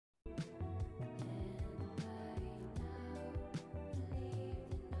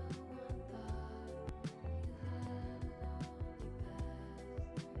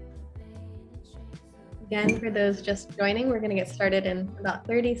Again, for those just joining, we're going to get started in about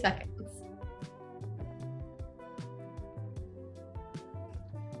 30 seconds.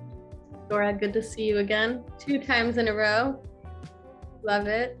 Dora, good to see you again. 2 times in a row. Love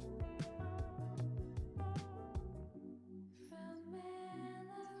it.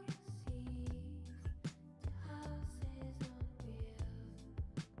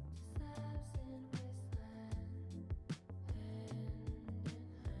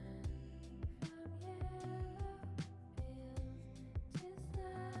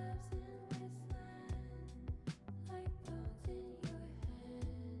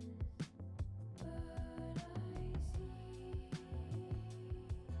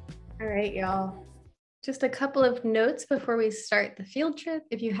 All right, y'all. Just a couple of notes before we start the field trip.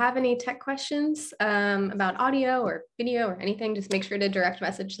 If you have any tech questions about audio or video or anything, just make sure to direct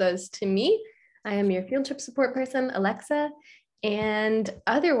message those to me. I am your field trip support person, Alexa. And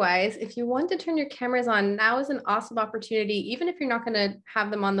otherwise, if you want to turn your cameras on, now is an awesome opportunity. Even if you're not going to have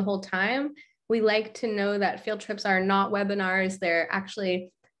them on the whole time, we like to know that field trips are not webinars. They're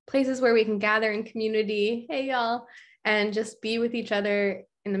actually places where we can gather in community, hey y'all, and just be with each other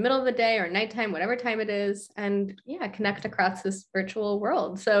in the middle of the day or nighttime, whatever time it is, and yeah, connect across this virtual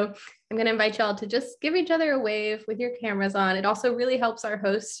world. So I'm going to invite y'all to just give each other a wave with your cameras on. It also really helps our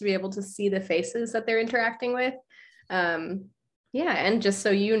hosts to be able to see the faces that they're interacting with. Yeah, and just so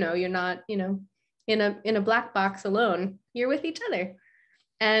you know, you're not, in a black box alone. You're with each other.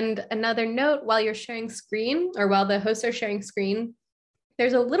 And another note, while you're sharing screen, or while the hosts are sharing screen,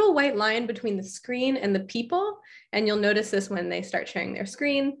 there's a little white line between the screen and the people, and you'll notice this when they start sharing their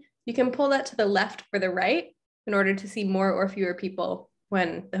screen. You can pull that to the left or the right in order to see more or fewer people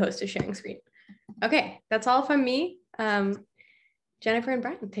when the host is sharing screen. Okay, that's all from me. Jennifer and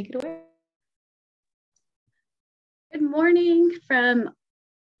Bryan, take it away. Good morning from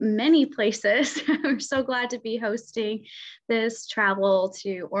many places. We're so glad to be hosting this travel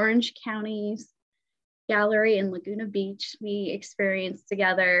to Orange County's gallery in Laguna Beach. We experienced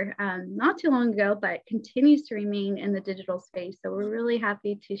together not too long ago, but continues to remain in the digital space. So we're really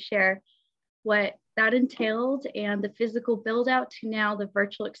happy to share what that entailed and the physical build out to now the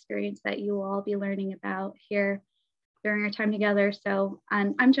virtual experience that you will all be learning about here during our time together. So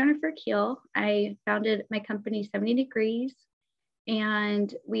I'm Jennifer Keil. I founded my company 70 Degrees,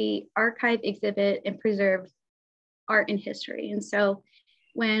 and we archive, exhibit, and preserve art and history. And so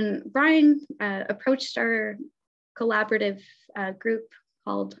when Bryan approached our collaborative group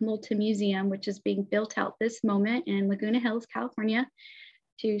called Moulton Museum, which is being built out this moment in Laguna Hills, California,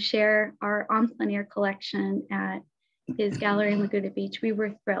 to share our on plein air collection at his gallery in Laguna Beach, we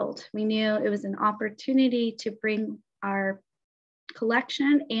were thrilled. We knew it was an opportunity to bring our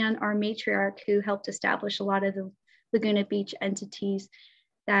collection and our matriarch, who helped establish a lot of the Laguna Beach entities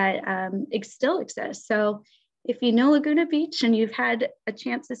that still exist. So if you know Laguna Beach and you've had a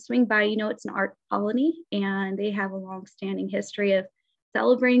chance to swing by, you know it's an art colony, and they have a long-standing history of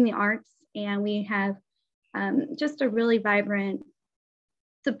celebrating the arts. And we have just a really vibrant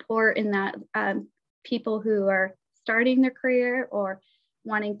support in that people who are starting their career or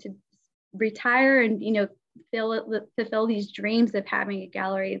wanting to retire and fulfill these dreams of having a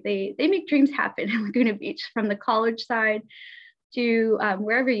gallery. They make dreams happen in Laguna Beach, from the college side to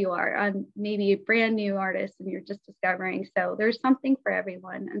wherever you are, maybe a brand new artist and you're just discovering. So there's something for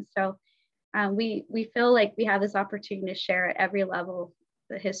everyone. And so we feel like we have this opportunity to share at every level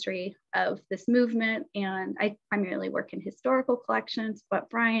the history of this movement. And I primarily work in historical collections, but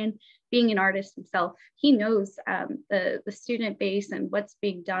Bryan, being an artist himself, he knows the student base and what's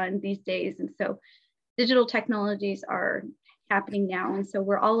being done these days. And so digital technologies are happening now. And so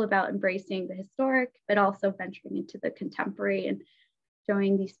we're all about embracing the historic, but also venturing into the contemporary and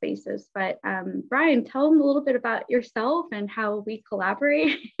showing these spaces. But Bryan, tell them a little bit about yourself and how we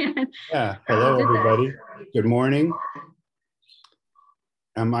collaborate. Yeah, hello everybody. Good morning.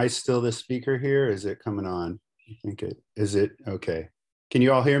 Am I still the speaker here? Is it coming on? I think is it okay. Can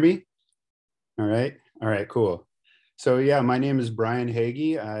you all hear me? All right, cool. So yeah, my name is Bryan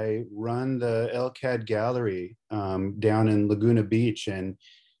Heggie. I run the LCAD gallery down in Laguna Beach, and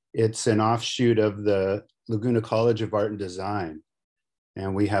it's an offshoot of the Laguna College of Art and Design.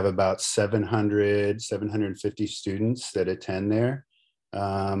 And we have about 750 students that attend there.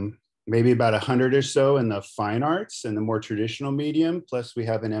 Maybe about 100 or so in the fine arts and the more traditional medium, plus we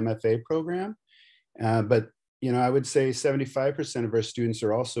have an MFA program. But I would say 75% of our students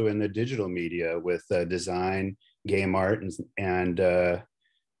are also in the digital media with design, game art, and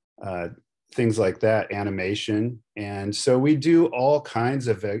things like that, animation. And so we do all kinds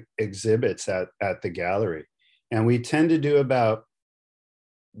of exhibits at the gallery. And we tend to do about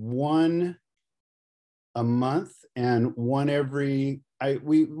one a month, and one every,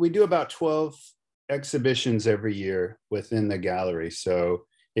 we do about 12 exhibitions every year within the gallery. So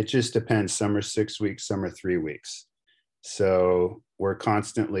it just depends. Some are 6 weeks, some are 3 weeks. So we're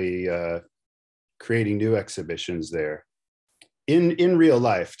constantly creating new exhibitions there in real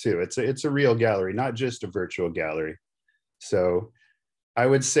life too. It's a real gallery, not just a virtual gallery. So I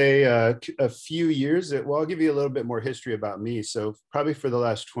would say a few years, well, I'll give you a little bit more history about me. So probably for the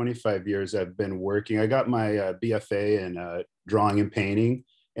last 25 years, I've been working. I got my BFA in drawing and painting,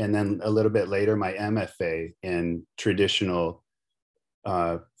 and then a little bit later, my MFA in traditional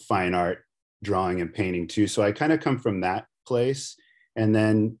fine art, drawing and painting too. So I kind of come from that place. And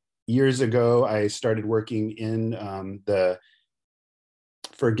then years ago, I started working in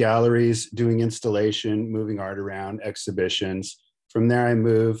for galleries, doing installation, moving art around, exhibitions. From there, I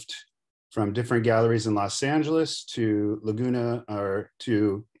moved from different galleries in Los Angeles to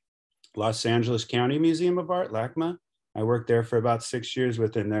Los Angeles County Museum of Art, LACMA. I worked there for about 6 years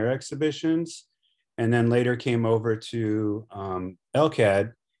within their exhibitions, and then later came over to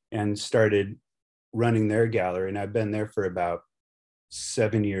LCAD and started running their gallery. And I've been there for about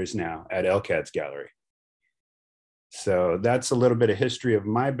 7 years now at LCAD's gallery. So that's a little bit of history of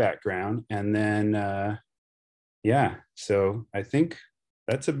my background. And then, yeah, so I think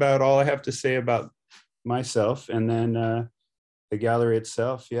that's about all I have to say about myself. And then the gallery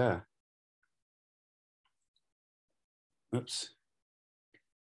itself, yeah. Oops.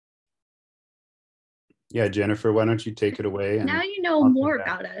 Yeah, Jennifer, why don't you take it away? And now you know more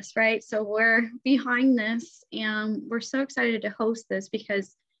about us, right? So we're behind this, and we're so excited to host this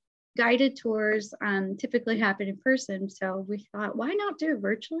because guided tours typically happen in person. So we thought, why not do it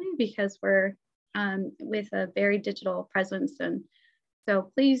virtually? Because we're with a very digital presence. And so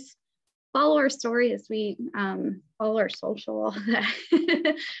please follow our story as we follow our social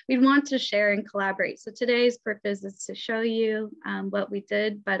that we'd want to share and collaborate. So today's purpose is to show you what we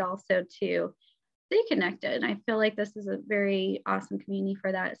did, but also to stay connected. I feel like this is a very awesome community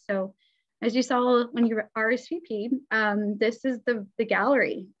for that. So as you saw when you RSVP'd, this is the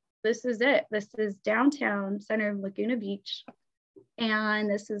gallery. This is it. This is downtown center of Laguna Beach. And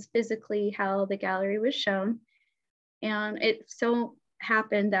this is physically how the gallery was shown. And it so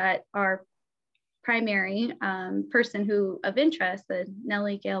happened that our primary person who of interest, the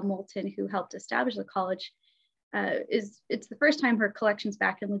Nellie Gail Moulton, who helped establish the college, it's the first time her collection's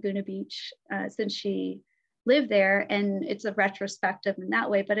back in Laguna Beach since she lived there. And it's a retrospective in that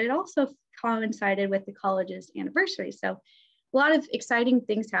way, but it also coincided with the college's anniversary. So a lot of exciting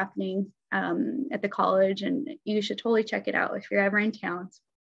things happening at the college, and you should totally check it out if you're ever in town.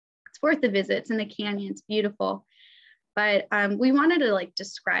 It's worth a visit. It's in the canyon. It's beautiful. But we wanted to like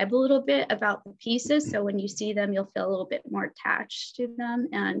describe a little bit about the pieces. So when you see them, you'll feel a little bit more attached to them.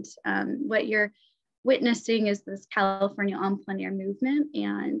 And what you're witnessing is this California en plein air movement.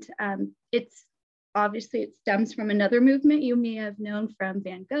 And it's obviously, it stems from another movement you may have known from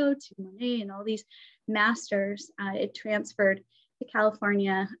Van Gogh to Monet and all these masters. It transferred to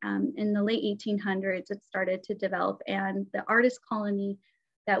California in the late 1800s. It started to develop, and the artist colony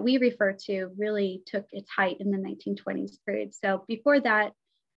that we refer to really took its height in the 1920s period. So before that,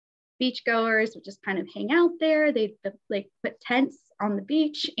 beachgoers would just kind of hang out there. They'd like put tents on the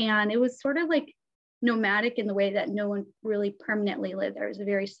beach, and it was sort of like nomadic in the way that no one really permanently lived there. It was a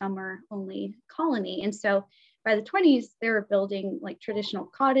very summer only colony. And so by the 20s, they were building like traditional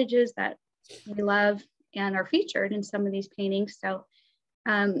cottages that we love and are featured in some of these paintings. So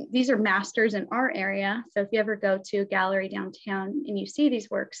these are masters in our area. So if you ever go to a gallery downtown and you see these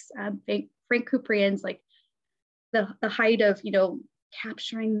works, Frank Cuprien's like the height of, you know,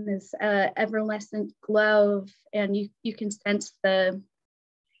 capturing this evanescent glow, and you can sense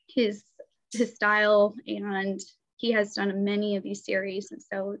his style, and he has done many of these series, and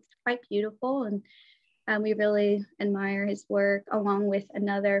so it's quite beautiful, and we really admire his work, along with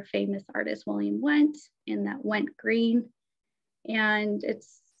another famous artist, William Wendt, in that Wendt green. And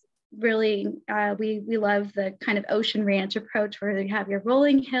it's really we love the kind of ocean ranch approach where you have your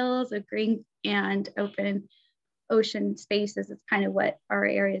rolling hills, a green and open ocean spaces. It's kind of what our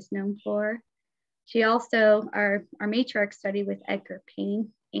area is known for. She also, our matriarch, studied with Edgar Payne,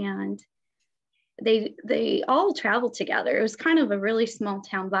 and they all traveled together. It was kind of a really small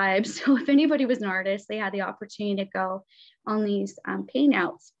town vibe. So if anybody was an artist, they had the opportunity to go on these paint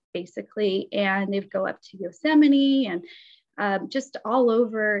outs basically, and they'd go up to Yosemite and just all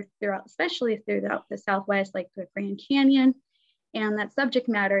over throughout, especially throughout the Southwest, like the Grand Canyon. And that subject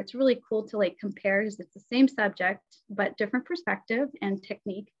matter, it's really cool to like compare, because it's the same subject, but different perspective and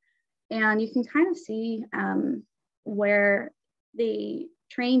technique. And you can kind of see where they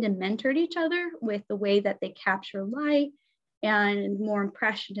trained and mentored each other with the way that they capture light, and more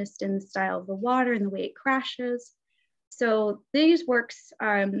impressionist in the style of the water and the way it crashes. So these works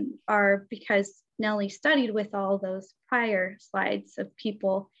are because Nellie studied with all those prior slides of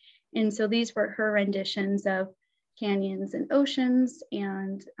people. And so these were her renditions of canyons and oceans,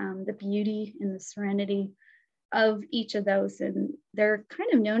 and the beauty and the serenity of each of those. And they're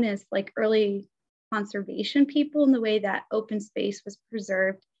kind of known as like early conservation people in the way that open space was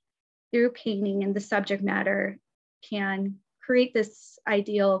preserved through painting, and the subject matter can create this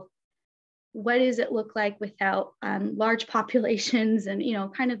ideal, what does it look like without large populations, and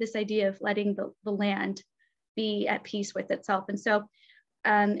kind of this idea of letting the land be at peace with itself. And so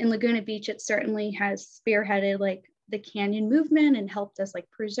in Laguna Beach, it certainly has spearheaded like the canyon movement and helped us like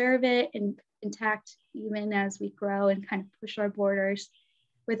preserve it and intact even as we grow and kind of push our borders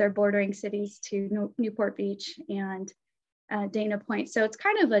with our bordering cities to Newport Beach and Dana Point. So it's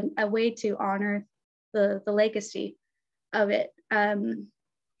kind of a way to honor the legacy of it.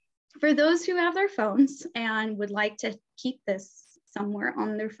 For those who have their phones and would like to keep this somewhere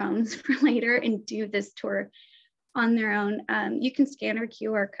on their phones for later and do this tour on their own, you can scan our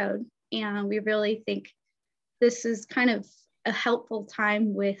QR code. And we really think this is kind of a helpful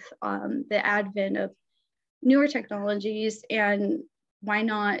time with the advent of newer technologies, and why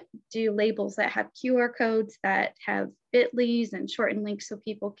not do labels that have QR codes, that have bit.lys and shortened links so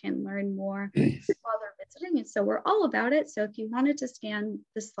people can learn more while they're visiting. And so we're all about it. So if you wanted to scan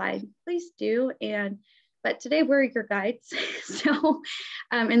the slide, please do. But today we're your guides. So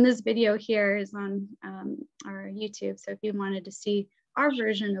and this video here is on our YouTube. So if you wanted to see our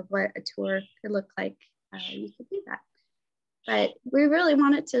version of what a tour could look like, you could do that. But we really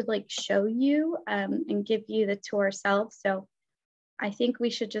wanted to like show you and give you the tour ourselves. So I think we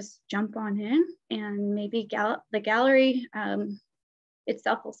should just jump on in, and maybe the gallery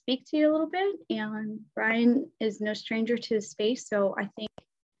itself will speak to you a little bit. And Bryan is no stranger to the space. So I think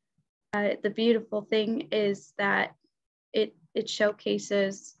the beautiful thing is that it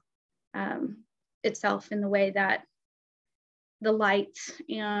showcases itself in the way that the light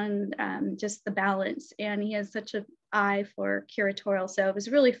and just the balance. And he has such an eye for curatorial. So it was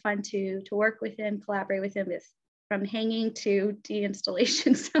really fun to work with him, collaborate with him from hanging to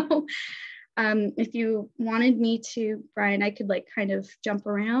de-installation. So if you wanted me to, Bryan, I could like kind of jump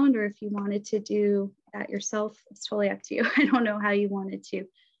around, or if you wanted to do that yourself, it's totally up to you. I don't know how you wanted to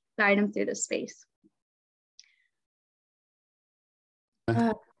guide him through the space.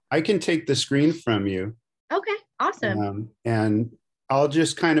 I can take the screen from you. Okay, awesome. And I'll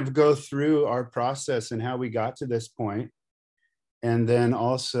just kind of go through our process and how we got to this point. And then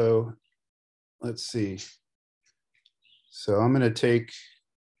also, let's see. So I'm going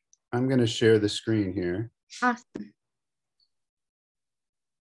to share the screen here. Awesome.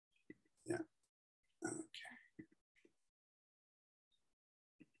 Yeah.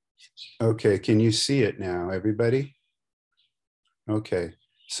 Okay, can you see it now, everybody? Okay,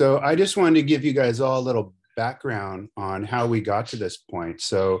 so I just wanted to give you guys all a little background on how we got to this point.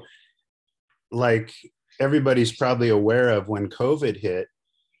 So like everybody's probably aware of, when COVID hit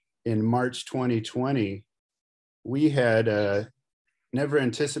in March 2020, we had never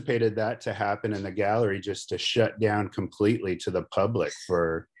anticipated that to happen in the gallery, just to shut down completely to the public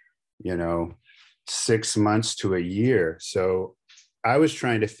for, 6 months to a year. So I was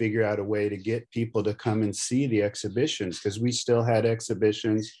trying to figure out a way to get people to come and see the exhibitions, because we still had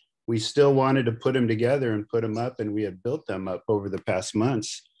exhibitions. We still wanted to put them together and put them up, and we had built them up over the past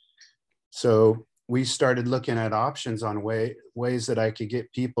months. So we started looking at options on ways that I could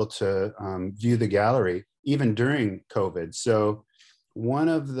get people to view the gallery, even during COVID. So one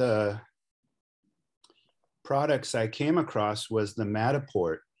of the products I came across was the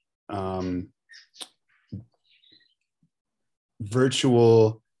Matterport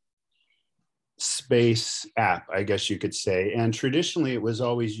virtual space app, I guess you could say. And traditionally it was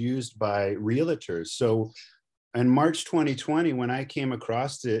always used by realtors. So in March 2020, when I came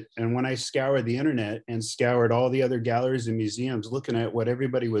across it, and when I scoured the internet and scoured all the other galleries and museums, looking at what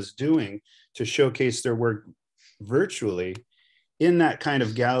everybody was doing to showcase their work virtually in that kind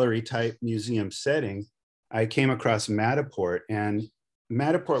of gallery type museum setting, I came across Matterport. And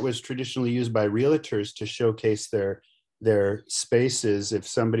Matterport was traditionally used by realtors to showcase their spaces. If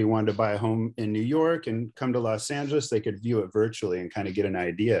somebody wanted to buy a home in New York and come to Los Angeles, they could view it virtually and kind of get an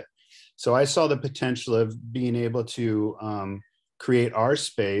idea. So I saw the potential of being able to create our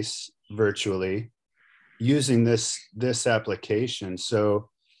space virtually using this application. So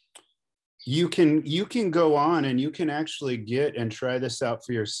you can go on and you can actually get and try this out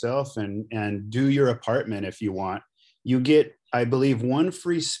for yourself and do your apartment if you want. You get I believe, one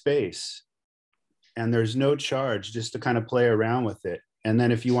free space, and there's no charge, just to kind of play around with it. And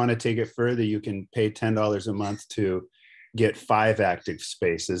then if you want to take it further, you can pay $10 a month to get 5 active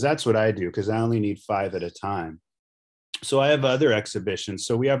spaces. That's what I do, because I only need 5 at a time. So I have other exhibitions.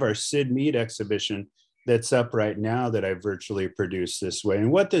 So we have our Sid Mead exhibition that's up right now that I virtually produced this way.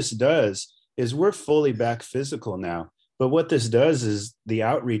 And what this does is we're fully back physical now. But what this does is the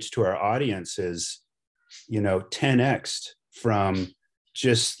outreach to our audience is, 10x from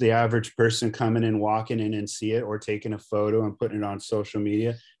just the average person coming and walking in and see it, or taking a photo and putting it on social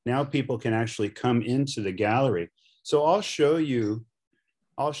media. Now people can actually come into the gallery. So I'll show you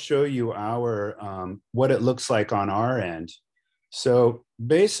our what it looks like on our end. So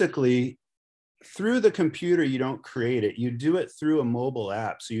basically, through the computer, you don't create it. You do it through a mobile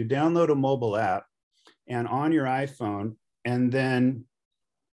app. So you download a mobile app and on your iPhone, and then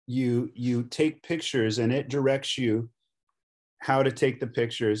you take pictures, and it directs you how to take the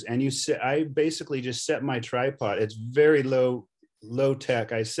pictures. And I basically just set my tripod. It's very low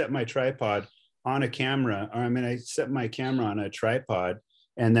tech. I set my tripod on a camera, I set my camera on a tripod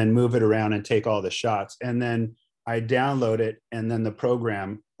and then move it around and take all the shots. And then I download it, and then the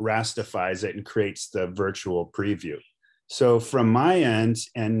program rastifies it and creates the virtual preview. So from my end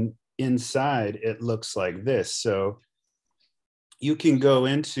and inside, it looks like this. So you can go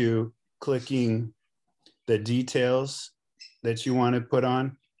into clicking the details that you want to put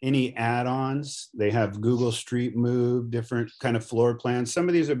on, any add-ons. They have Google Street Move, different kind of floor plans. Some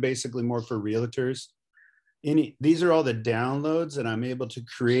of these are basically more for realtors. These are all the downloads that I'm able to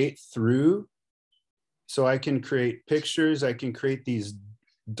create through. So I can create pictures. I can create these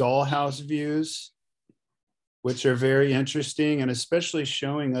dollhouse views, which are very interesting, and especially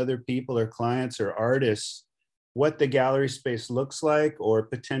showing other people or clients or artists what the gallery space looks like, or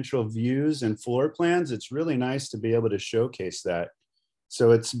potential views and floor plans. It's really nice to be able to showcase that.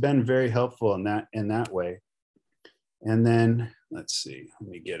 So it's been very helpful in that way. And then let's see, let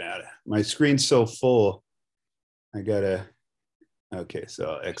me get out of my screen's so full. Okay, so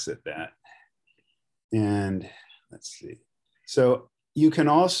I'll exit that. And let's see. So you can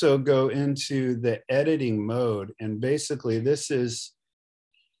also go into the editing mode, and basically this is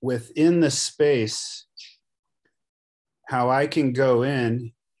within the space, how I can go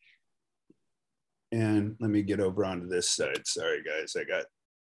in. And let me get over onto this side. Sorry, guys,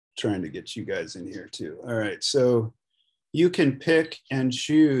 trying to get you guys in here too. All right, so you can pick and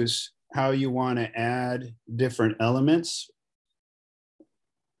choose how you want to add different elements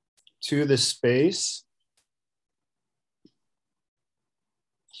to the space.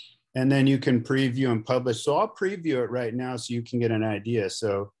 And then you can preview and publish. So I'll preview it right now so you can get an idea.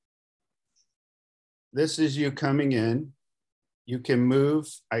 So this is you coming in. You can move.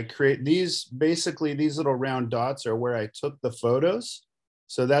 I create these, basically these little round dots are where I took the photos.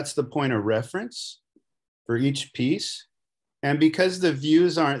 So that's the point of reference for each piece. And because the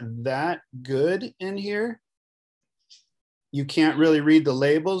views aren't that good in here, you can't really read the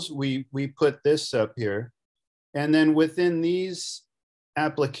labels. We put this up here. And then within these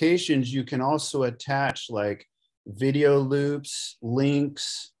applications, you can also attach like video loops,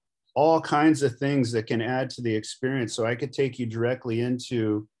 links, all kinds of things that can add to the experience. So I could take you directly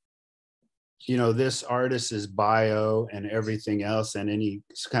into, this artist's bio and everything else, and any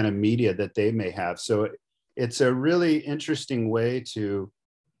kind of media that they may have. So it's a really interesting way to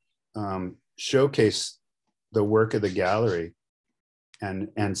showcase the work of the gallery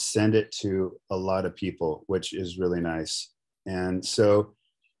and send it to a lot of people, which is really nice. And so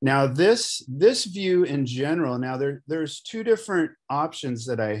now this view in general, now there's 2 different options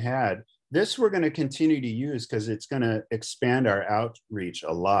that I had. This we're going to continue to use because it's going to expand our outreach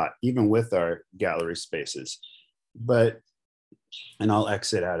a lot, even with our gallery spaces. And I'll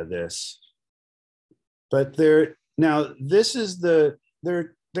exit out of this. But this is there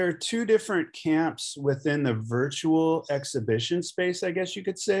are 2 different camps within the virtual exhibition space, I guess you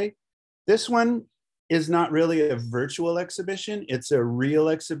could say. This one is not really a virtual exhibition. It's a real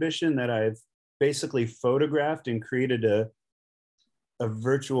exhibition that I've basically photographed and created a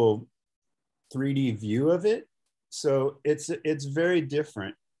virtual 3D view of it. So it's very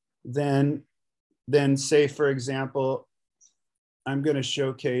different than say, for example, I'm going to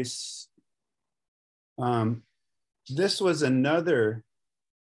showcase, this was another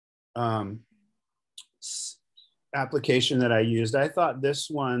application that I used. I thought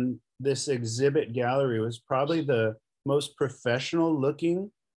this exhibit gallery was probably the most professional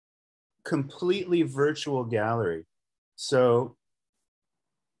looking, completely virtual gallery. So,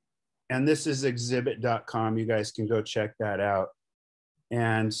 and this is exhibit.com. You guys can go check that out.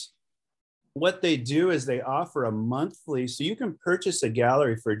 And what they do is they offer a monthly, so you can purchase a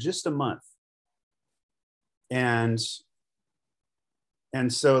gallery for just a month. And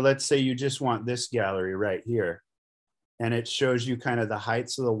so let's say you just want this gallery right here. And it shows you kind of the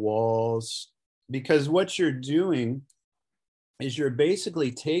heights of the walls, because what you're doing is you're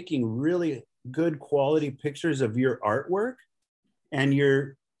basically taking really good quality pictures of your artwork, and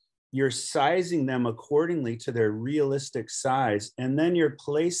you're sizing them accordingly to their realistic size, and then you're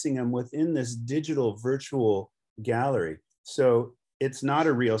placing them within this digital virtual gallery. So it's not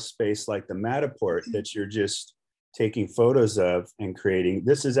a real space like the Matterport that you're just taking photos of and creating.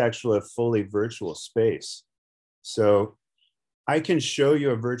 This is actually a fully virtual space. So I can show you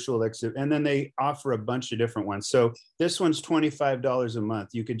a virtual exhibit, and then they offer a bunch of different ones. So this one's $25 a month.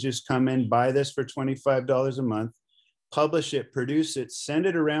 You could just come in, buy this for $25 a month, publish it, produce it, send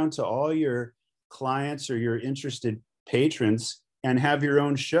it around to all your clients or your interested patrons, and have your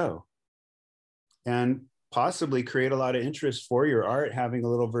own show, and possibly create a lot of interest for your art, having a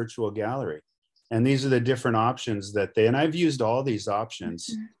little virtual gallery. And these are the different options that and I've used all these options.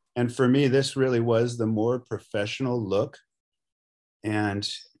 Mm-hmm. And for me, this really was the more professional look. And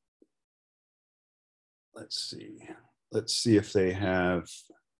let's see if they have.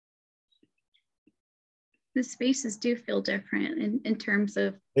 The spaces do feel different in terms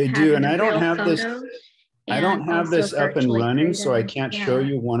of. They do, and I don't have this. I don't have this up and running, created. So I can't show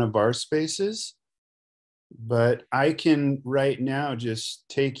you one of our spaces. But I can right now just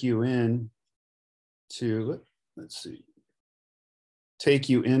take you in to, take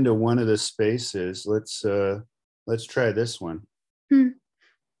you into one of the spaces. Let's try this one.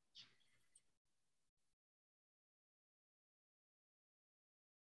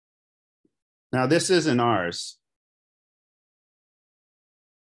 Now this isn't ours.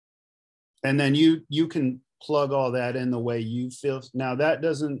 And then you can plug all that in the way you feel. Now that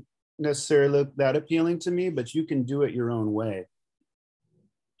doesn't necessarily look that appealing to me, but you can do it your own way.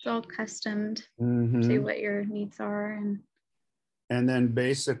 It's all customed to what your needs are. And then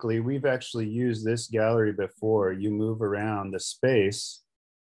basically we've actually used this gallery before. You move around the space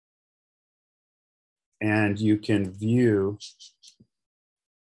and you can view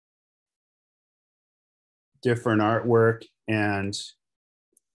different artwork, and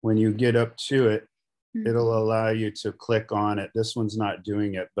when you get up to it, it'll allow you to click on it. This one's not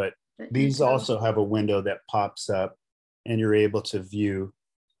doing it, but these also have a window that pops up, and you're able to view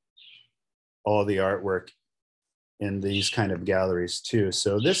all the artwork in these kind of galleries too.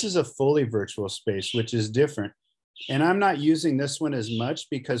 So this is a fully virtual space, which is different. And I'm not using this one as much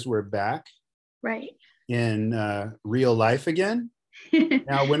because we're back in real life again.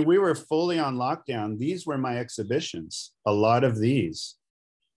 Now, when we were fully on lockdown, these were my exhibitions, a lot of these.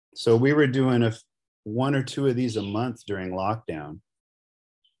 So we were doing one or two of these a month during lockdown.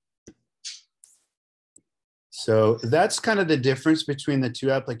 So that's kind of the difference between the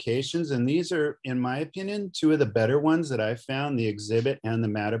two applications. And these are, in my opinion, two of the better ones that I found, the exhibit and the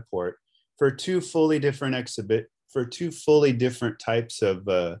Matterport, for two fully different types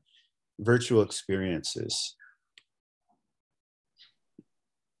of virtual experiences.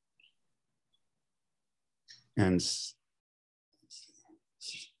 And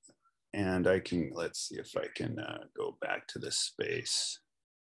I can, let's see if I can go back to this space.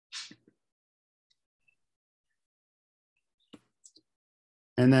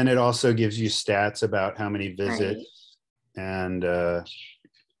 And then it also gives you stats about how many visits and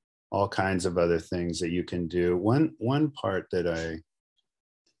all kinds of other things that you can do. One part that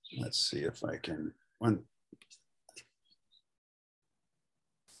let's see if I can,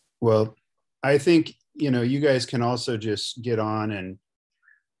 well, I think, you guys can also just get on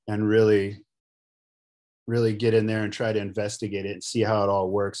and really get in there and try to investigate it and see how it all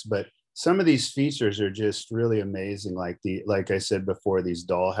works. But some of these features are just really amazing, like I said before, these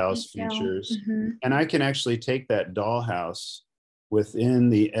dollhouse features. And I can actually take that dollhouse within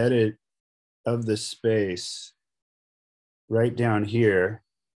the edit of the space right down here,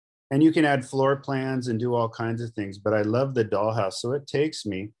 and you can add floor plans and do all kinds of things. But I love the dollhouse, so it takes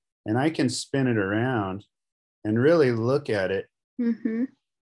me and I can spin it around and really look at it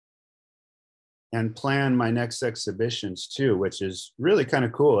and plan my next exhibitions too, which is really kind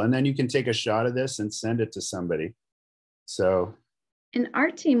of cool. And then you can take a shot of this and send it to somebody. So. And our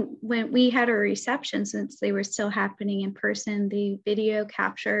team, when we had a reception, since they were still happening in person, the video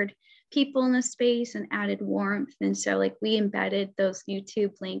captured people in the space and added warmth. And so we embedded those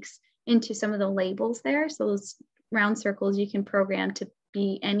YouTube links into some of the labels there. So those round circles you can program to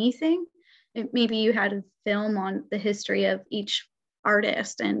be anything. Maybe you had a film on the history of each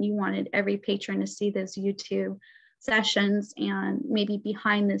artist and you wanted every patron to see those YouTube sessions, and maybe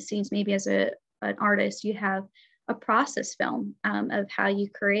behind the scenes, maybe as an artist, you have a process film of how you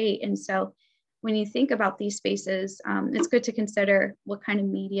create. And so when you think about these spaces, it's good to consider what kind of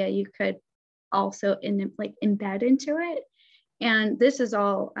media you could also embed into it. And this is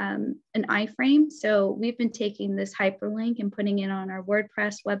all an iframe. So we've been taking this hyperlink and putting it on our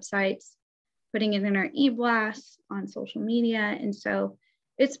WordPress websites, putting it in our e-blasts on social media. And so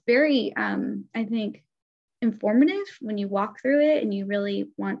it's very, I think, informative when you walk through it and you really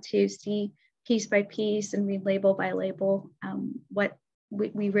want to see piece by piece and read label by label what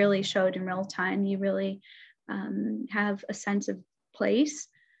we really showed in real time. You really have a sense of place.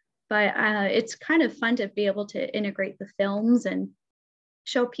 But it's kind of fun to be able to integrate the films and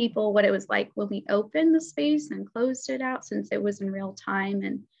show people what it was like when we opened the space and closed it out, since it was in real time,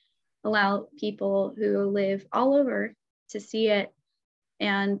 and allow people who live all over to see it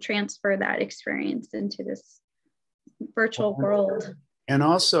and transfer that experience into this virtual world. And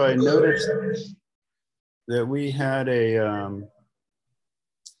also I noticed that we had a,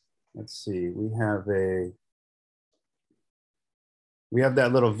 let's see, we have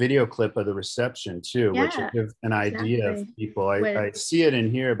that little video clip of the reception too, which will give an idea of people. I see it in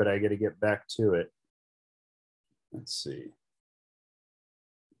here, but I got to get back to it. Let's see.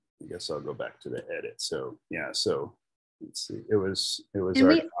 I guess I'll go back to the edit. So yeah, so let's see. It was and our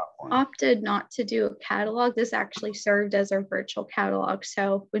we top one. Opted not to do a catalog. This actually served as our virtual catalog.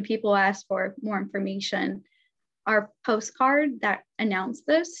 So when people ask for more information, our postcard that announced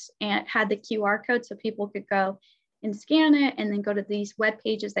this and had the QR code so people could go and scan it and then go to these web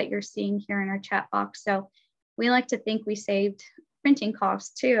pages that you're seeing here in our chat box. So we like to think we saved printing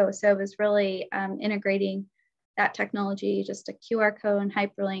costs too. So it was really integrating that technology, just a QR code and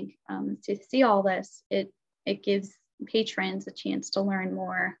hyperlink to see all this. It gives patrons a chance to learn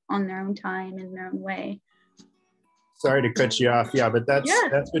more on their own time in their own way. Sorry to cut you off. Yeah, but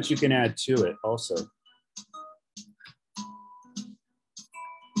that's what you can add to it also.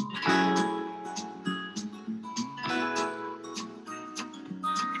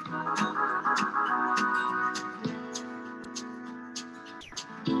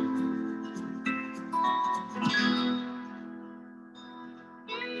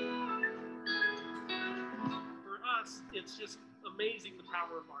 It's just amazing the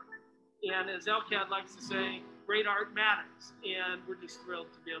power of art. And as LCAD likes to say, great art matters. And we're just thrilled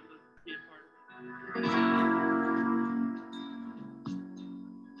to be able to be a part of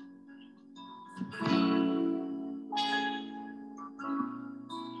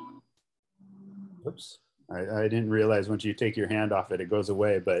it. Oops, I didn't realize once you take your hand off it, it goes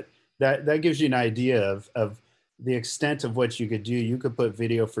away. But that gives you an idea of the extent of what you could do. You could put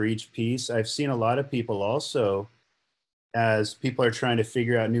video for each piece. I've seen a lot of people also, as people are trying to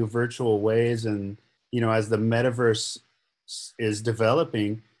figure out new virtual ways, and as the metaverse is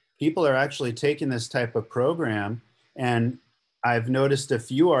developing, people are actually taking this type of program, and I've noticed a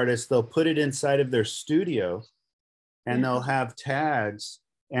few artists, they'll put it inside of their studio and they'll have tags,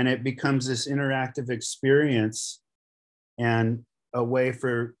 and it becomes this interactive experience and a way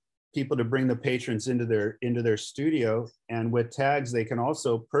for people to bring the patrons into their studio. And with tags, they can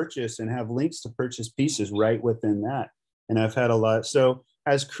also purchase and have links to purchase pieces right within that. And I've had a lot. So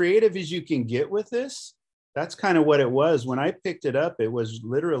as creative as you can get with this, that's kind of what it was. When I picked it up, it was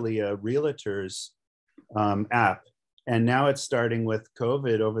literally a realtor's app. And now it's starting with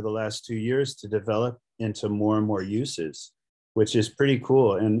COVID over the last 2 years to develop into more and more uses, which is pretty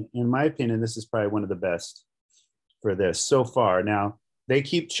cool. And in my opinion, this is probably one of the best for this so far. Now, they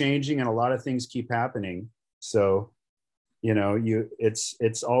keep changing and a lot of things keep happening. So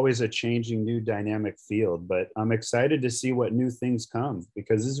it's always a changing new dynamic field, but I'm excited to see what new things come,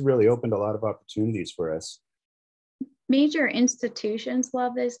 because this has really opened a lot of opportunities for us. Major institutions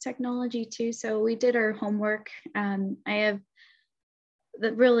love this technology too. So we did our homework. I have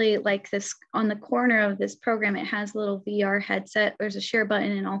really like this on the corner of this program, it has a little VR headset. There's a share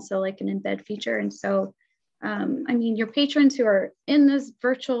button and also like an embed feature. And so, your patrons who are in this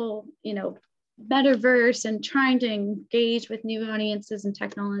virtual, metaverse and trying to engage with new audiences and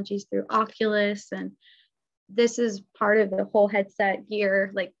technologies through Oculus. And this is part of the whole headset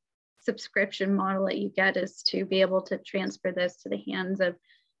gear, like subscription model that you get, is to be able to transfer this to the hands of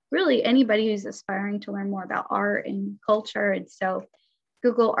really anybody who's aspiring to learn more about art and culture. And so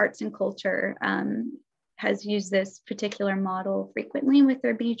Google Arts and Culture has used this particular model frequently with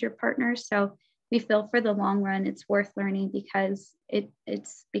their major partners. So we feel for the long run, it's worth learning because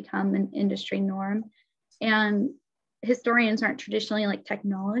it's become an industry norm. And historians aren't traditionally like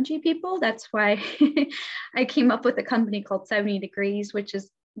technology people. That's why I came up with a company called 70 degrees, which is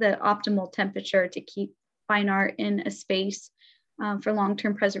the optimal temperature to keep fine art in a space for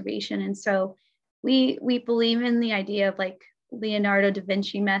long-term preservation. And so we believe in the idea of like Leonardo da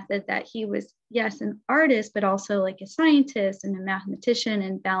Vinci method, that he was, yes, an artist, but also like a scientist and a mathematician,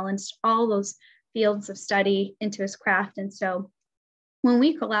 and balanced all those fields of study into his craft. And so when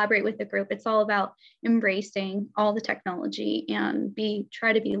we collaborate with the group, it's all about embracing all the technology and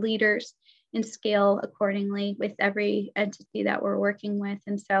try to be leaders and scale accordingly with every entity that we're working with.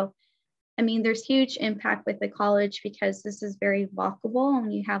 And so, I mean, there's huge impact with the college because this is very walkable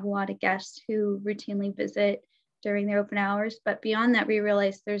and you have a lot of guests who routinely visit during their open hours. But beyond that, we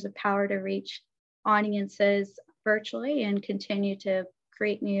realize there's a power to reach audiences virtually and continue to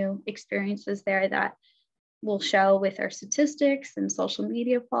create new experiences there that will show with our statistics and social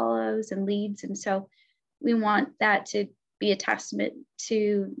media follows and leads. And so we want that to be a testament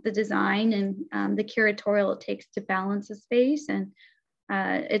to the design and the curatorial it takes to balance a space. And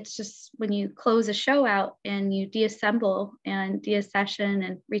it's just when you close a show out and you deassemble and deaccession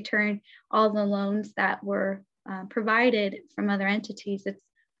and return all the loans that were provided from other entities, it's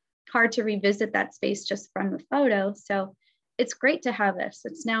hard to revisit that space just from a photo. So it's great to have this.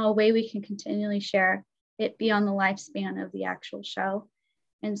 It's now a way we can continually share it beyond the lifespan of the actual show.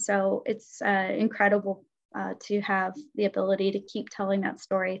 And so it's incredible to have the ability to keep telling that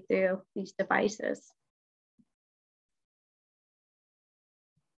story through these devices.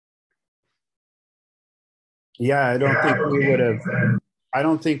 Yeah, I don't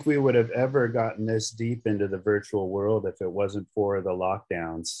think we would have ever gotten this deep into the virtual world if it wasn't for the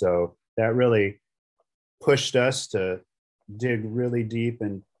lockdowns. So that really pushed us to dig really deep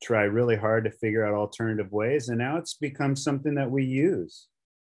and try really hard to figure out alternative ways. And now it's become something that we use.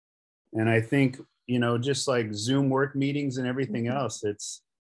 And I think, you know, just like Zoom work meetings and everything else, it's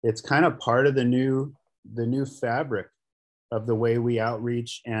kind of part of the new fabric of the way we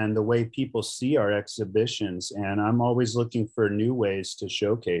outreach and the way people see our exhibitions. And I'm always looking for new ways to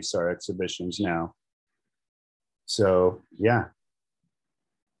showcase our exhibitions now. So yeah,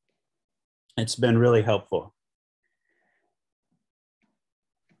 it's been really helpful.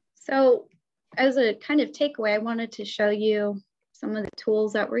 So as a kind of takeaway, I wanted to show you some of the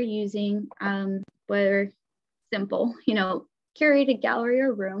tools that we're using. We're simple, you know, curate a gallery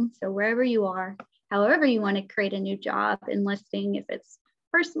or room. So wherever you are, however you want to create a new job and listing, if it's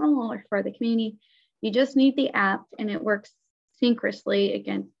personal or for the community, you just need the app and it works synchronously,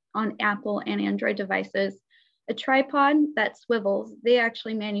 again, on Apple and Android devices. A tripod that swivels, they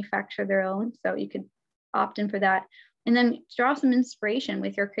actually manufacture their own, so you could opt in for that. And then draw some inspiration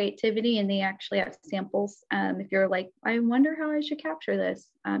with your creativity, and they actually have samples. If you're like, I wonder how I should capture this,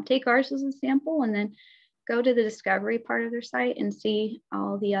 take ours as a sample and then go to the discovery part of their site and see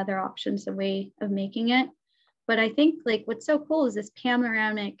all the other options, a way of making it. But I think like what's so cool is this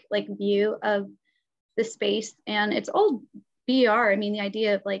panoramic like view of the space, and it's old VR. I mean, the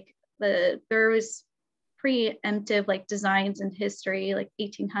idea of like there was preemptive like designs in history, like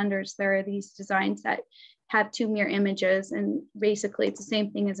 1800s, there are these designs that have two mirror images, and basically it's the same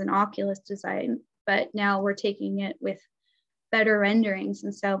thing as an Oculus design, but now we're taking it with better renderings.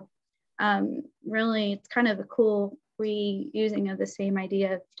 And so really it's kind of a cool reusing of the same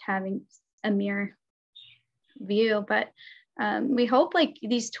idea of having a mirror view. But we hope like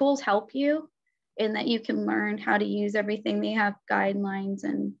these tools help you and that you can learn how to use everything. They have guidelines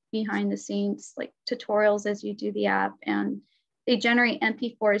and behind the scenes like tutorials as you do the app, and they generate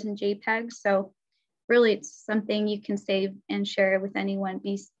MP4s and JPEGs. So really it's something you can save and share with anyone.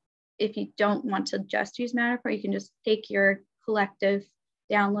 If you don't want to just use Matterport, you can just take your collective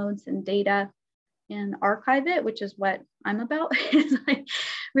downloads and data and archive it, which is what I'm about. I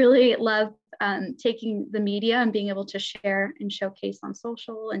really love taking the media and being able to share and showcase on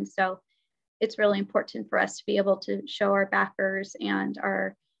social. And so it's really important for us to be able to show our backers and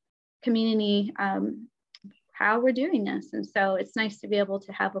our community how we're doing this. And so it's nice to be able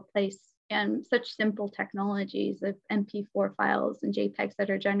to have a place and such simple technologies of MP4 files and JPEGs that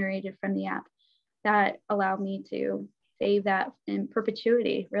are generated from the app that allow me to save that in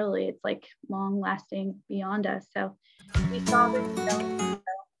perpetuity. Really, it's like long lasting beyond us. So we saw this, so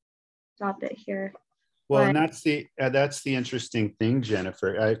stop it here. Well, and that's the interesting thing,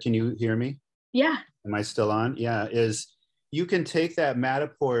 Jennifer. Can you hear me? Yeah. Am I still on? Yeah, is you can take that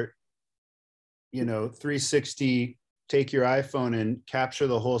Matterport, 360, take your iPhone and capture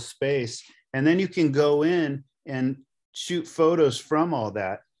the whole space. And then you can go in and shoot photos from all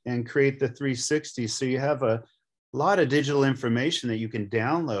that and create the 360. So you have a lot of digital information that you can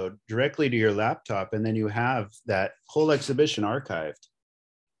download directly to your laptop. And then you have that whole exhibition archived.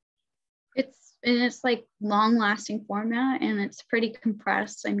 It's like long lasting format, and it's pretty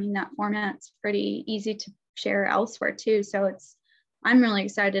compressed. I mean, that format's pretty easy to share elsewhere too. So I'm really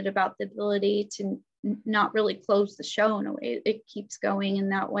excited about the ability to not really close the show in a way. It keeps going in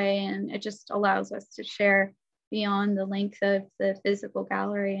that way, and it just allows us to share beyond the length of the physical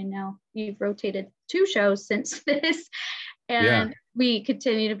gallery. And now you've rotated 2 shows since this, and we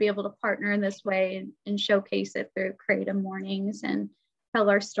continue to be able to partner in this way and showcase it through Creative Mornings and tell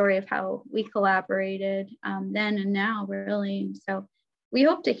our story of how we collaborated then and now, really. So we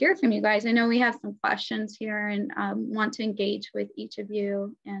hope to hear from you guys. I know we have some questions here and want to engage with each of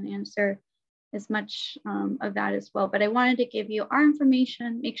you and answer as much of that as well. But I wanted to give you our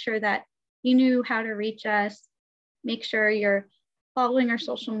information, make sure that you knew how to reach us, make sure you're following our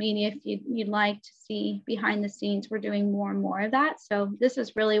social media if you'd like to see behind the scenes. We're doing more and more of that. So this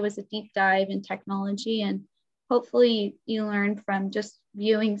was a deep dive in technology, and hopefully you learned from just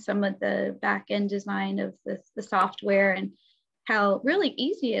viewing some of the back end design of the software and how really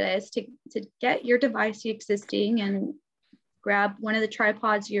easy it is to get your device existing and grab one of the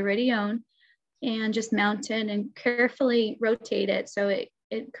tripods you already own and just mount it and carefully rotate it so it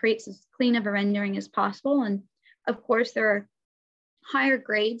creates as clean of a rendering as possible. And of course, there are higher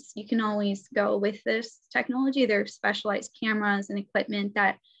grades. You can always go with this technology. There are specialized cameras and equipment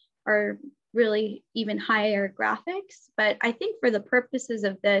that are really even higher graphics. But I think for the purposes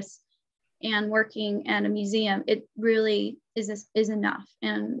of this and working at a museum, it really is enough,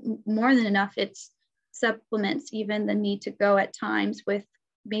 and more than enough. It supplements even the need to go at times with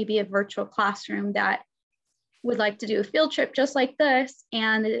maybe a virtual classroom that would like to do a field trip just like this,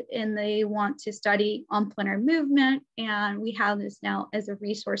 and they want to study on planar movement. And we have this now as a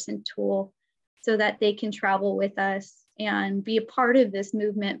resource and tool so that they can travel with us and be a part of this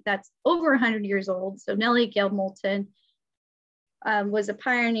movement that's over 100 years old. So Nellie Gail Moulton was a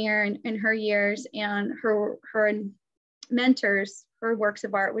pioneer in her years, and her mentors, her works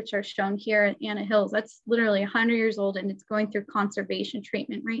of art, which are shown here at Anna Hills, that's literally 100 years old, and it's going through conservation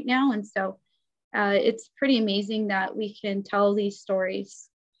treatment right now. And so it's pretty amazing that we can tell these stories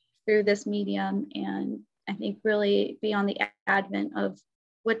through this medium, and I think really be on the advent of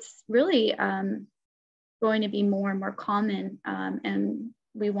what's really going to be more and more common, and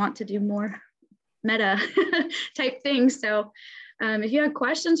we want to do more meta type things. So if you have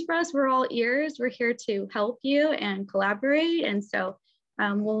questions for us, we're all ears. We're here to help you and collaborate. And so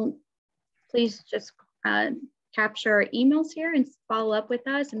we'll please just capture our emails here and follow up with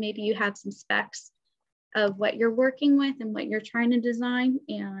us. And maybe you have some specs of what you're working with and what you're trying to design.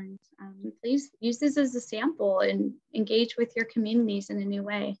 And please use this as a sample and engage with your communities in a new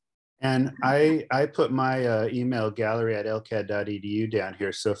way. And I put my email gallery@lcad.edu down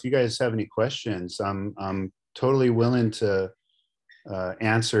here. So if you guys have any questions, I'm totally willing to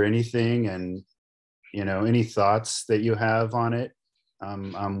answer anything, and any thoughts that you have on it.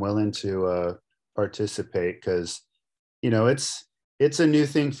 I'm willing to participate, because it's a new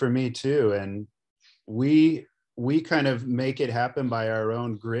thing for me too, and we kind of make it happen by our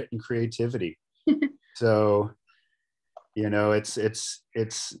own grit and creativity. So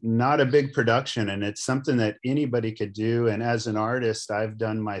it's not a big production, and it's something that anybody could do. And as an artist, I've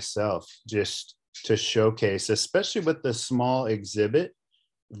done myself just to showcase, especially with the small exhibit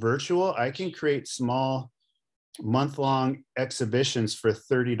virtual. I can create small month-long exhibitions for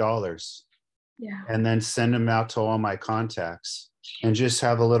 $30, and then send them out to all my contacts and just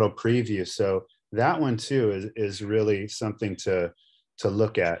have a little preview. So that one too is really something to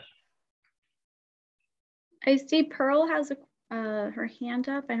look at. I see Pearl has her hand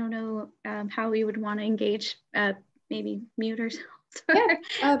up. I don't know how we would want to engage, maybe mute or something.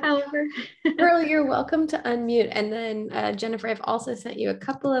 However. Pearl, you're welcome to unmute. And then Jennifer, I've also sent you a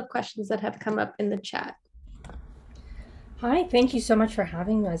couple of questions that have come up in the chat. Hi, thank you so much for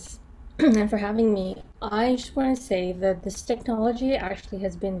having us and for having me. I just want to say that this technology actually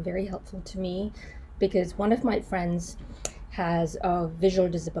has been very helpful to me, because one of my friends has a visual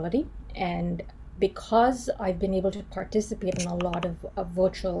disability, and because I've been able to participate in a lot of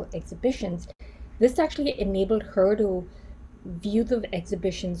virtual exhibitions, this actually enabled her to view the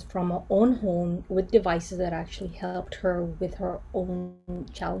exhibitions from her own home with devices that actually helped her with her own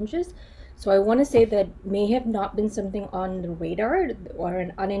challenges. So I want to say that may have not been something on the radar or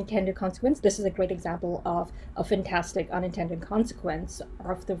an unintended consequence. This is a great example of a fantastic unintended consequence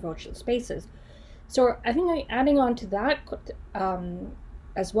of the virtual spaces. So I think adding on to that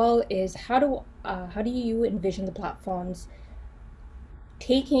as well is how do you envision the platforms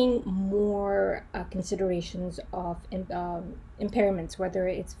taking more considerations of impairments, whether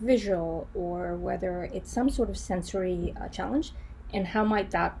it's visual or whether it's some sort of sensory challenge, and how might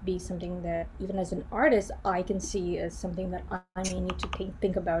that be something that even as an artist I can see as something that I may need to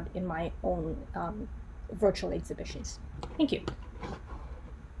think about in my own virtual exhibitions? Thank you.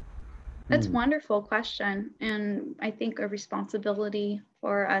 That's a wonderful question. And I think a responsibility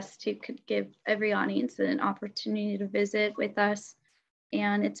for us to give every audience an opportunity to visit with us.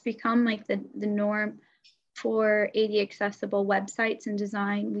 And it's become like the norm for AD accessible websites and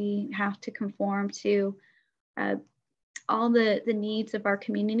design. We have to conform to all the needs of our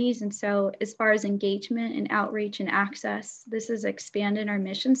communities. And so as far as engagement and outreach and access, this has expanded our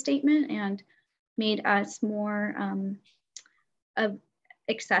mission statement and made us more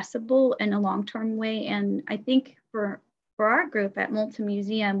accessible in a long-term way. And I think for our group at Moulton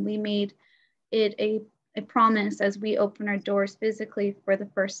Museum, we made it a promise as we open our doors physically for the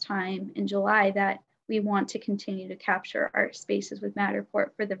first time in July that we want to continue to capture art spaces with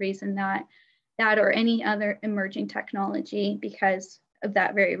Matterport for the reason that or any other emerging technology, because of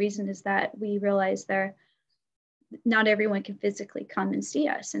that very reason, is that we realize not everyone can physically come and see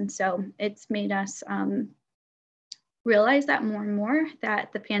us. And so it's made us realize that more and more,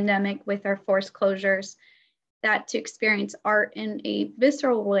 that the pandemic with our forced closures, that to experience art in a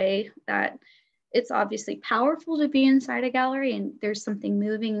visceral way, that it's obviously powerful to be inside a gallery and there's something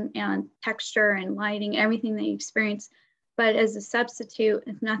moving and texture and lighting, everything that you experience. But as a substitute,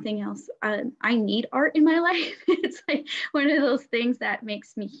 if nothing else, I need art in my life. It's like one of those things that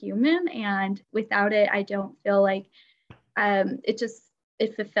makes me human. And without it, I don't feel like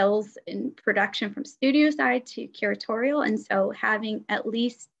it fulfills in production from studio side to curatorial. And so having at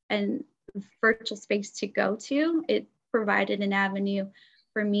least a virtual space to go to, it provided an avenue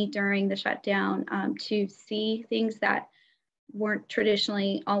for me during the shutdown to see things that weren't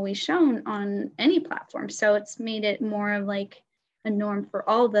traditionally always shown on any platform. So it's made it more of like a norm for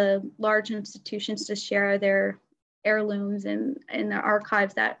all the large institutions to share their heirlooms and their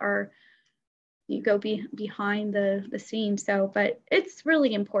archives that are, you go behind the scenes. So, but it's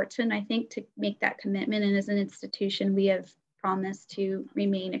really important, I think, to make that commitment. And as an institution, we have promised to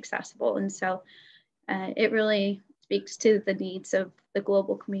remain accessible. And so it really speaks to the needs of the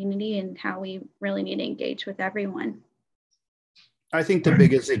global community and how we really need to engage with everyone. I think the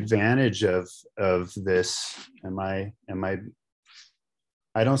biggest advantage of this,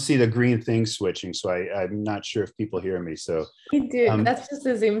 I don't see the green thing switching, so I'm not sure if people hear me. So you do. That's just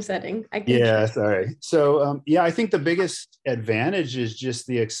a Zoom setting. Yeah, sorry. So yeah, I think the biggest advantage is just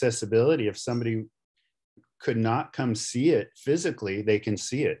the accessibility. If somebody could not come see it physically, they can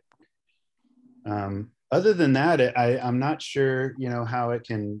see it. Other than that, I'm not sure, how it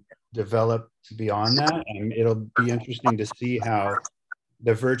can develop beyond that. And it'll be interesting to see how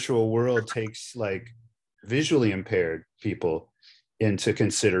the virtual world takes like visually impaired people into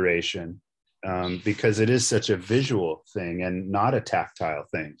consideration, because it is such a visual thing and not a tactile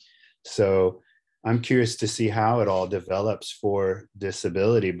thing. So I'm curious to see how it all develops for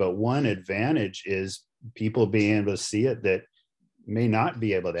disability. But one advantage is people being able to see it that may not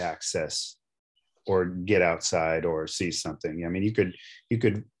be able to access or get outside or see something. I mean, you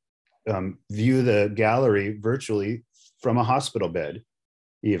could view the gallery virtually from a hospital bed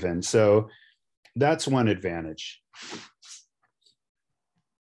even. So that's one advantage.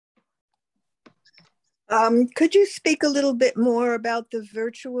 Could you speak a little bit more about the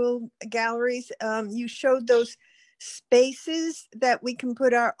virtual galleries? You showed those spaces that we can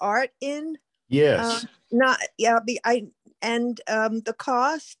put our art in. Yes. The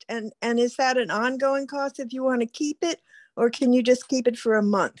cost, and is that an ongoing cost if you want to keep it, or can you just keep it for a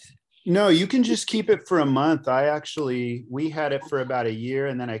month? No, you can just keep it for a month. We had it for about a year,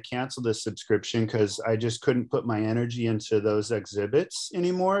 and then I canceled the subscription because I just couldn't put my energy into those exhibits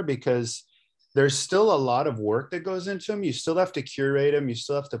anymore, because there's still a lot of work that goes into them. You still have to curate them. You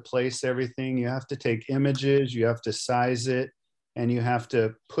still have to place everything. You have to take images, you have to size it, and you have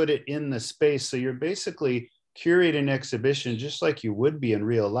to put it in the space. So you're basically curating an exhibition just like you would be in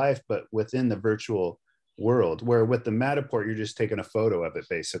real life, but within the virtual world, where with the Matterport, you're just taking a photo of it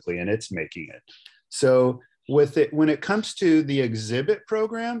basically, and it's making it. So with it, when it comes to the exhibit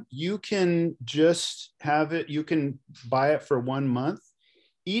program, you can just have it, you can buy it for 1 month.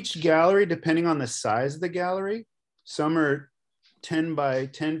 Each gallery, depending on the size of the gallery, some are 10 by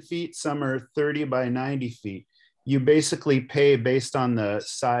 10 feet, some are 30 by 90 feet. You basically pay based on the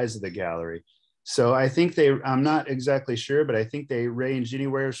size of the gallery. So I think I'm not exactly sure, but I think they range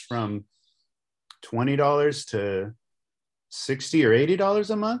anywhere from $20 to $60 or $80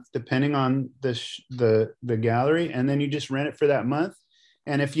 a month, depending on the gallery. And then you just rent it for that month.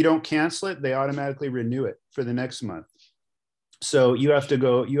 And if you don't cancel it, they automatically renew it for the next month. So you have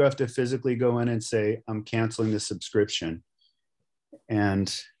to physically go in and say, I'm canceling the subscription.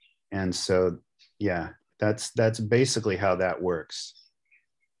 And so, yeah, that's basically how that works.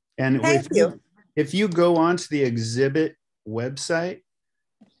 And Thank you. if you go onto the exhibit website,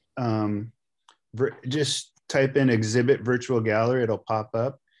 just type in exhibit virtual gallery, it'll pop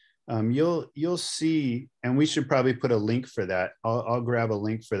up. You'll see, and we should probably put a link for that. I'll grab a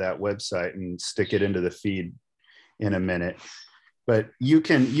link for that website and stick it into the feed in a minute. But you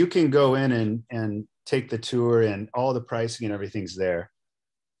can go in and take the tour, and all the pricing and everything's there.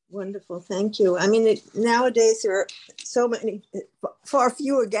 Wonderful, thank you. I mean, nowadays there are so many, far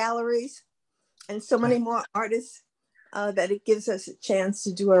fewer galleries and so many more artists that it gives us a chance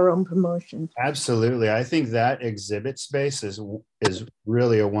to do our own promotion. Absolutely. I think that exhibit space is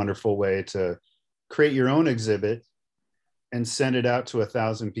really a wonderful way to create your own exhibit and send it out to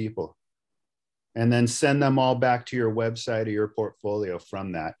 1,000 people. And then send them all back to your website or your portfolio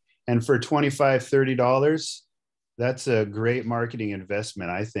from that. And for $25, $30, that's a great marketing investment,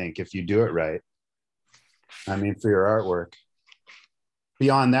 I think, if you do it right. I mean, for your artwork.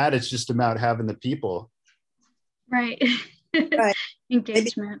 Beyond that, it's just about having the people. Right. Right.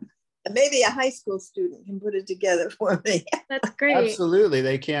 Engagement. Maybe a high school student can put it together for me. That's great. Absolutely,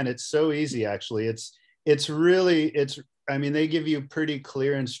 they can. It's so easy, actually. I mean, they give you pretty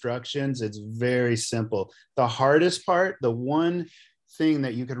clear instructions. It's very simple. The hardest part, the one thing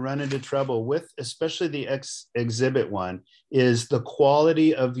that you could run into trouble with, especially the exhibit one, is the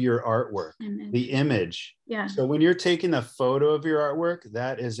quality of your artwork, the image. Yeah. So when you're taking a photo of your artwork,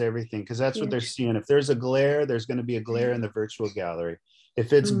 that is everything, because that's what they're seeing. If there's a glare, there's going to be a glare in the virtual gallery.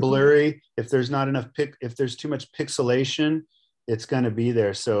 If it's blurry, if there's not enough if there's too much pixelation, it's going to be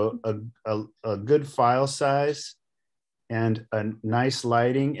there. So a good file size and a nice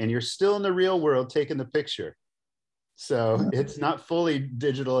lighting, and you're still in the real world taking the picture. So it's not fully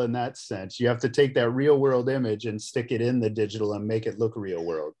digital in that sense. You have to take that real world image and stick it in the digital and make it look real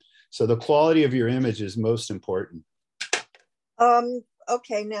world. So the quality of your image is most important.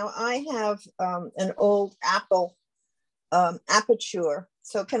 Okay, now I have an old Apple aperture.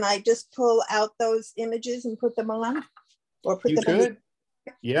 So can I just pull out those images and put them on? Or put You them could.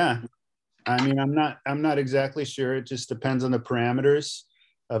 Yeah. I mean, I'm not exactly sure. It just depends on the parameters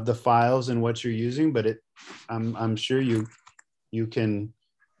of the files and what you're using, but I'm sure you can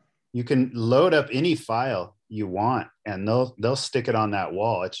load up any file you want, and they'll stick it on that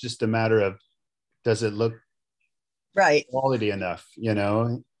wall. It's just a matter of, does it look right, quality enough, you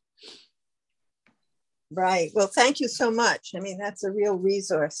know? Right. Well, thank you so much. I mean, that's a real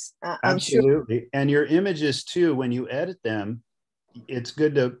resource. I'm sure. Absolutely. And your images too, when you edit them, it's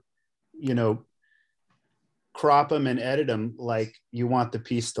good to, you know, crop them and edit them like you want the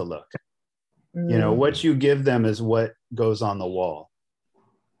piece to look. You know, what you give them is what goes on the wall.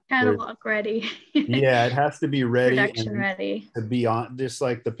 Catalog ready. Yeah, it has to be ready. Production ready. To be on, just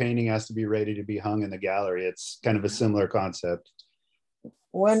like the painting has to be ready to be hung in the gallery. It's kind of a similar concept.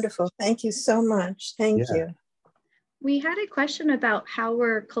 Wonderful. Thank you so much. Thank you. We had a question about how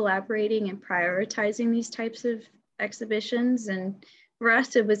we're collaborating and prioritizing these types of exhibitions. And for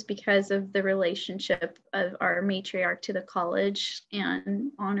us, it was because of the relationship of our matriarch to the college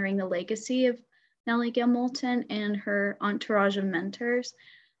and honoring the legacy of Nellie Gail Moulton and her entourage of mentors.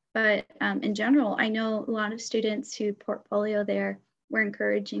 But in general, I know a lot of students who portfolio there, we're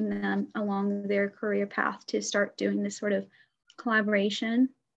encouraging them along their career path to start doing this sort of collaboration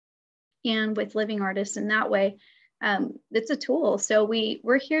and with living artists in that way. It's a tool. So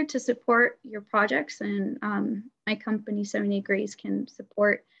we're here to support your projects, and my company 70 Degrees can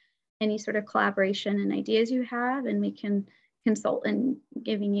support any sort of collaboration and ideas you have, and we can consult in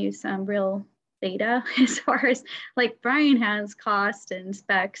giving you some real data as far as like Bryan has cost and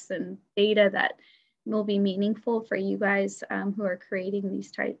specs and data that will be meaningful for you guys who are creating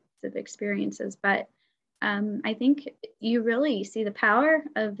these types of experiences. But I think you really see the power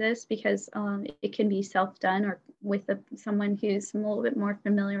of this because it can be self-done or with someone who's a little bit more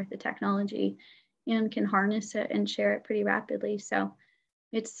familiar with the technology and can harness it and share it pretty rapidly. So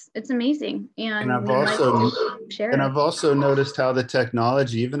it's amazing. And I've also noticed how the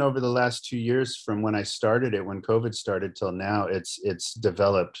technology, even over the last 2 years from when I started it, when COVID started till now, it's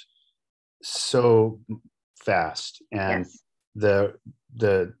developed so fast. And the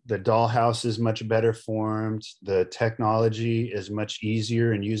dollhouse is much better formed. The technology is much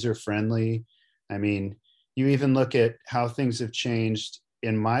easier and user-friendly. I mean, you even look at how things have changed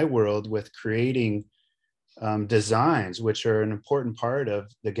in my world with creating designs, which are an important part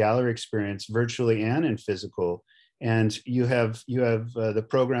of the gallery experience, virtually and in physical. And you have the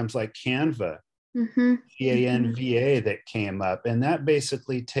programs like Canva, Canva, that came up, and that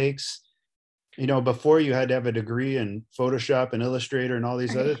basically takes you know, before you had to have a degree in Photoshop and Illustrator and all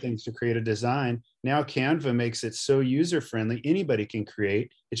these other things to create a design. Now Canva makes it so user-friendly, anybody can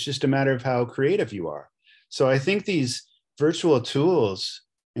create. It's just a matter of how creative you are. So I think these virtual tools,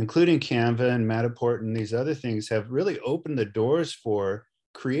 including Canva and Matterport and these other things, have really opened the doors for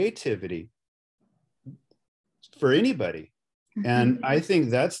creativity for anybody. And I think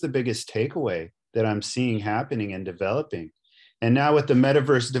that's the biggest takeaway that I'm seeing happening and developing. And now with the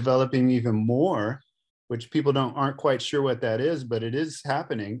metaverse developing even more, which people aren't quite sure what that is, but it is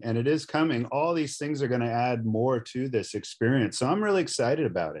happening and it is coming. All these things are going to add more to this experience. So I'm really excited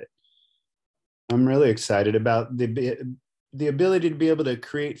about it. I'm really excited about the ability to be able to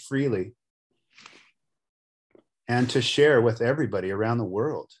create freely and to share with everybody around the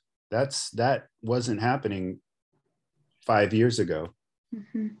world. That wasn't happening 5 years ago.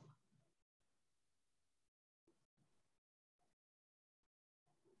 Mm-hmm.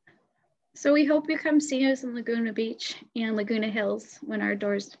 So we hope you come see us in Laguna Beach and Laguna Hills when our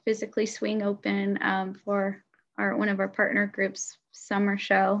doors physically swing open for one of our partner groups' summer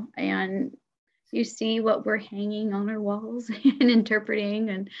show, and you see what we're hanging on our walls and interpreting.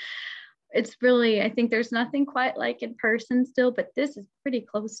 And it's really, I think there's nothing quite like in person still, but this is pretty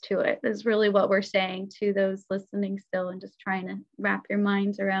close to it. Is really what we're saying to those listening still, and just trying to wrap your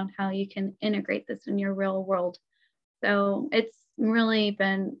minds around how you can integrate this in your real world. So it's really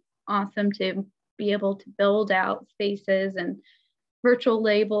been awesome to be able to build out spaces and virtual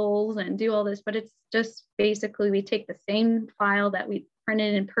labels and do all this, but it's just basically we take the same file that we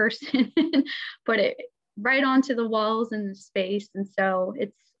printed in person and put it right onto the walls in the space. And so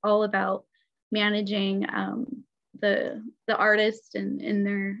it's all about managing the artist and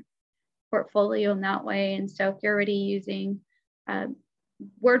their portfolio in that way. And so if you're already using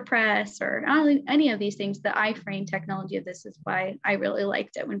WordPress or any of these things, the iframe technology of this is why I really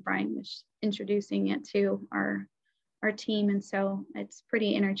liked it when Bryan was introducing it to our team. And so it's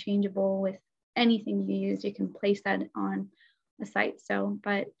pretty interchangeable with anything you use. You can place that on a site. So,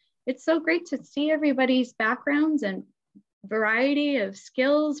 but it's so great to see everybody's backgrounds and variety of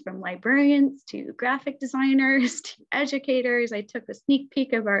skills, from librarians to graphic designers to educators. I took a sneak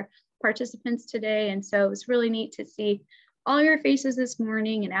peek of our participants today. And so it was really neat to see all your faces this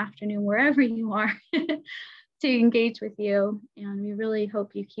morning and afternoon, wherever you are, to engage with you. And we really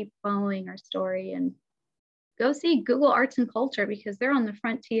hope you keep following our story and go see Google Arts and Culture, because they're on the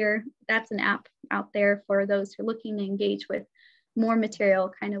frontier. That's an app out there for those who are looking to engage with more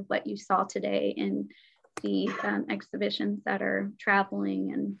material, kind of what you saw today in the exhibitions that are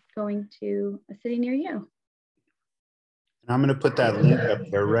traveling and going to a city near you. I'm going to put that link up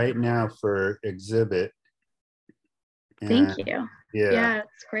there right now for exhibit. Thank you. Yeah,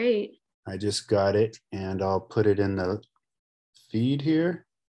 it's great. I just got it, and I'll put it in the feed here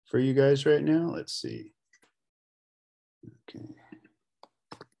for you guys right now. Let's see. Okay.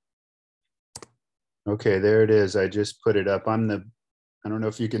 Okay, there it is. I just put it up. I don't know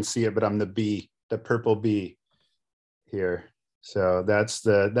if you can see it, but I'm the bee, the purple bee here. So that's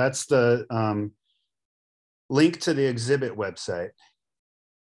the link to the exhibit website,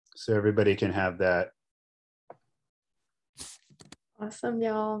 so everybody can have that. Awesome,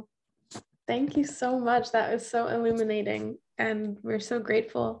 y'all. Thank you so much. That was so illuminating. And we're so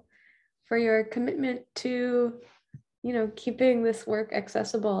grateful for your commitment to, keeping this work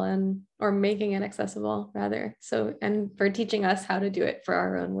accessible or making it accessible rather. So, and for teaching us how to do it for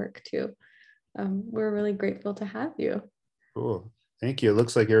our own work too. We're really grateful to have you. Cool. Thank you. It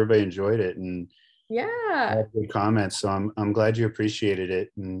looks like everybody enjoyed it, and yeah, good comments. So I'm glad you appreciated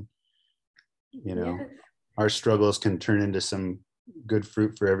it. And, yes, our struggles can turn into some good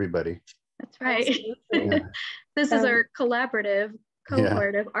fruit for everybody. That's right. Yeah. This is our collaborative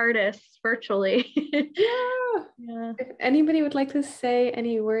cohort of artists virtually. Yeah. If anybody would like to say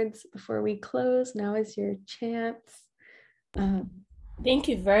any words before we close, now is your chance. Thank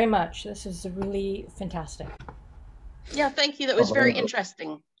you very much. This is really fantastic. Yeah, thank you. That was very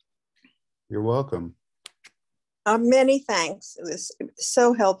interesting. You're welcome. Many thanks. It was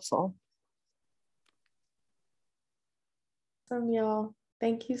so helpful. Awesome, y'all.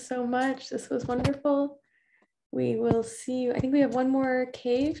 Thank you so much. This was wonderful. We will see you. I think we have one more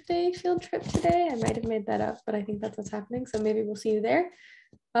cave day field trip today. I might have made that up, but I think that's what's happening. So maybe we'll see you there.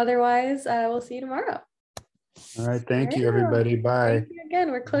 Otherwise, we'll see you tomorrow. All right. Thank you, everybody. Bye. Thank you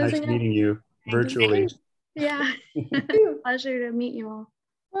again. We're closing. Nice meeting you virtually. Yeah. Pleasure to meet you all.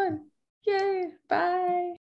 Fun. Yay. Bye.